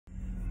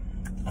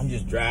I'm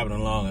just driving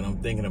along and I'm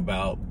thinking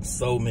about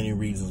so many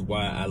reasons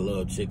why I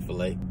love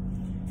Chick-Fil-A.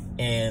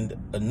 And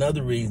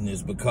another reason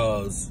is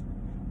because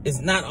it's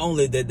not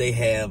only that they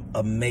have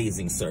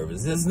amazing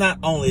service. It's not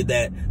only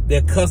that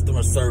their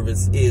customer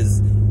service is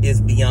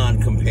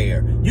beyond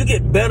compare. You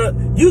get better,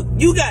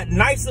 you got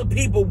nicer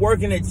people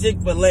working at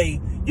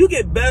Chick-Fil-A. You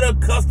get better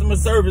customer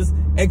service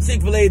at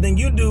Chick-Fil-A than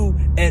you do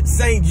at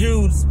St.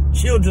 Jude's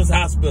Children's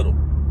Hospital.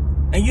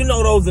 And you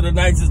know those are the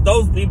nicest.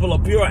 Those people are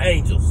pure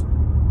angels.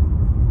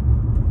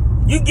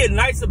 You get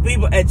nicer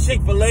people at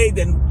Chick-Fil-A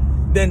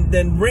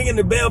than ringing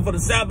the bell for the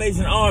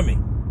Salvation Army.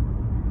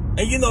 And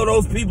you know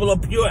those people are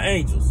pure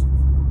angels.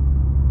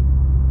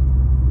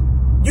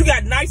 You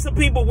got nicer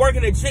people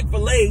working at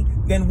Chick-fil-A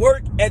than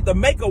work at the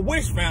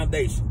Make-A-Wish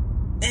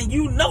Foundation. And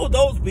you know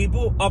those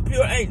people are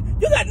pure angels.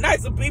 You got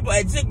nicer people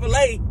at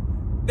Chick-fil-A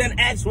than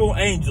actual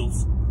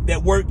angels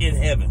that work in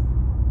heaven.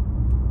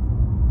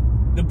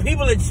 The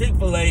people at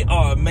Chick-fil-A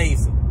are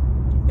amazing.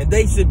 And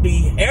they should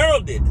be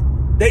heralded.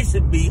 They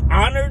should be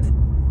honored.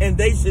 And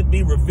they should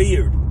be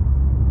revered.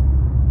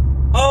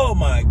 Oh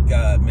my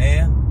God,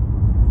 man.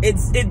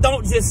 It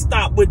don't just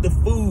stop with the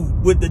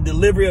food, with the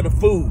delivery of the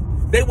food.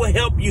 They will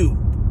help you.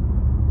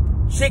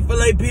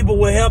 Chick-fil-A people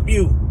will help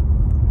you.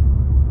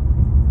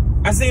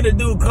 I seen a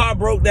dude car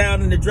broke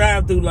down in the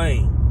drive-through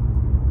lane.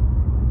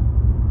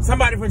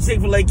 Somebody from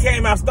Chick-fil-A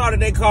came out, started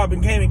their car,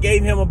 and came and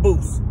gave him a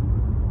boost.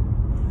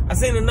 I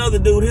seen another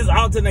dude, his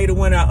alternator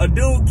went out. A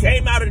dude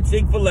came out of the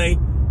Chick-fil-A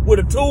with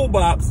a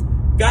toolbox,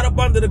 got up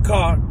under the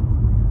car.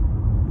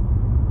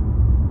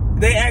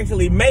 They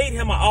actually made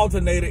him an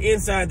alternator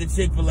inside the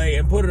Chick-fil-A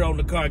and put it on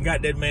the car and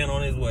got that man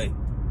on his way.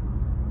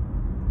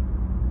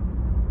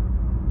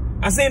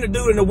 I seen a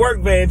dude in the work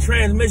van,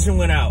 transmission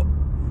went out.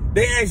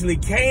 They actually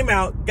came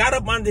out, got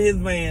up under his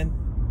van,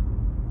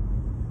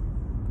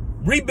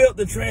 rebuilt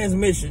the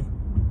transmission.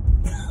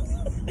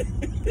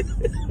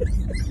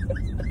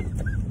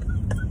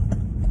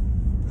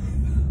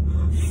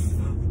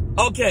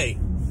 Okay,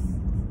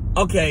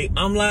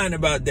 I'm lying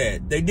about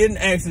that. They didn't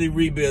actually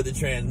rebuild the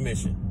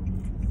transmission.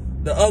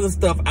 The other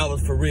stuff I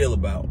was for real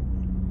about.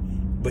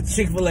 But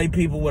Chick-fil-A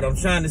people, what I'm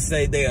trying to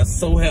say, they are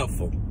so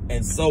helpful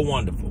and so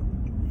wonderful.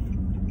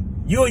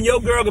 You and your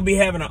girl could be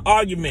having an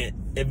argument.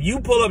 If you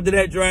pull up to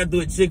that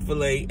drive-thru at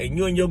Chick-fil-A and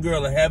you and your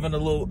girl are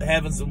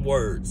having some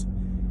words,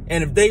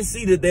 and if they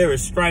see that there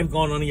is strife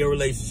going on in your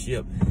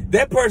relationship,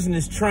 that person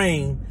is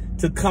trained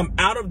to come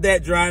out of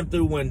that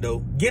drive-thru window,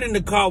 get in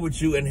the car with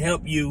you, and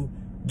help you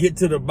get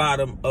to the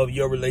bottom of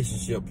your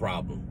relationship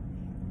problem.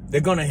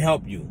 They're going to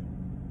help you.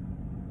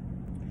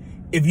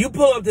 If you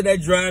pull up to that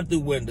drive-thru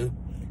window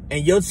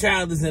and your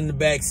child is in the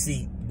back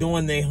seat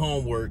doing their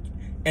homework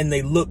and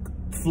they look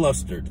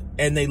flustered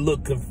and they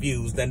look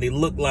confused and they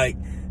look like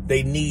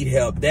they need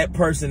help, that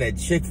person at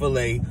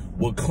Chick-fil-A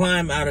will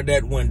climb out of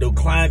that window,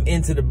 climb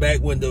into the back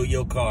window of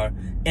your car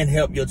and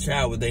help your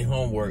child with their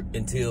homework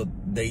until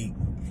they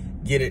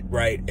get it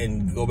right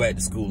and go back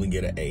to school and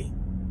get an A.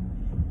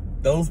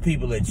 Those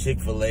people at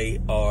Chick-fil-A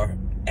are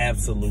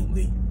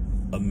absolutely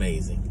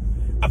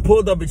amazing. I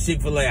pulled up at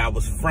Chick-fil-A, I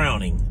was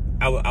frowning.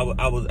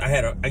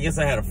 I guess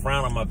I had a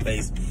frown on my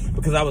face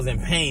because I was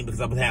in pain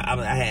because I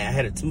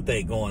had a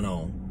toothache going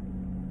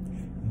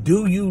on.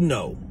 Do you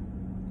know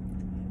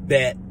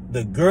that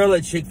the girl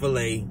at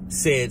Chick-fil-A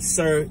said,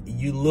 "Sir,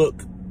 you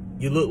look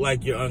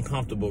like you're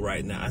uncomfortable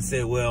right now." I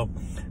said, "Well,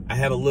 I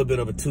have a little bit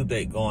of a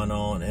toothache going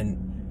on."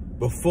 And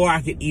before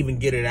I could even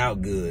get it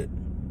out good,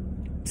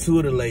 two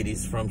of the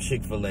ladies from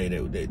Chick-fil-A,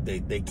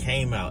 they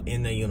came out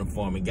in their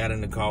uniform and got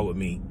in the car with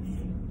me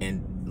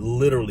and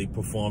literally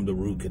performed a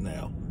root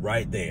canal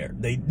right there.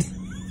 They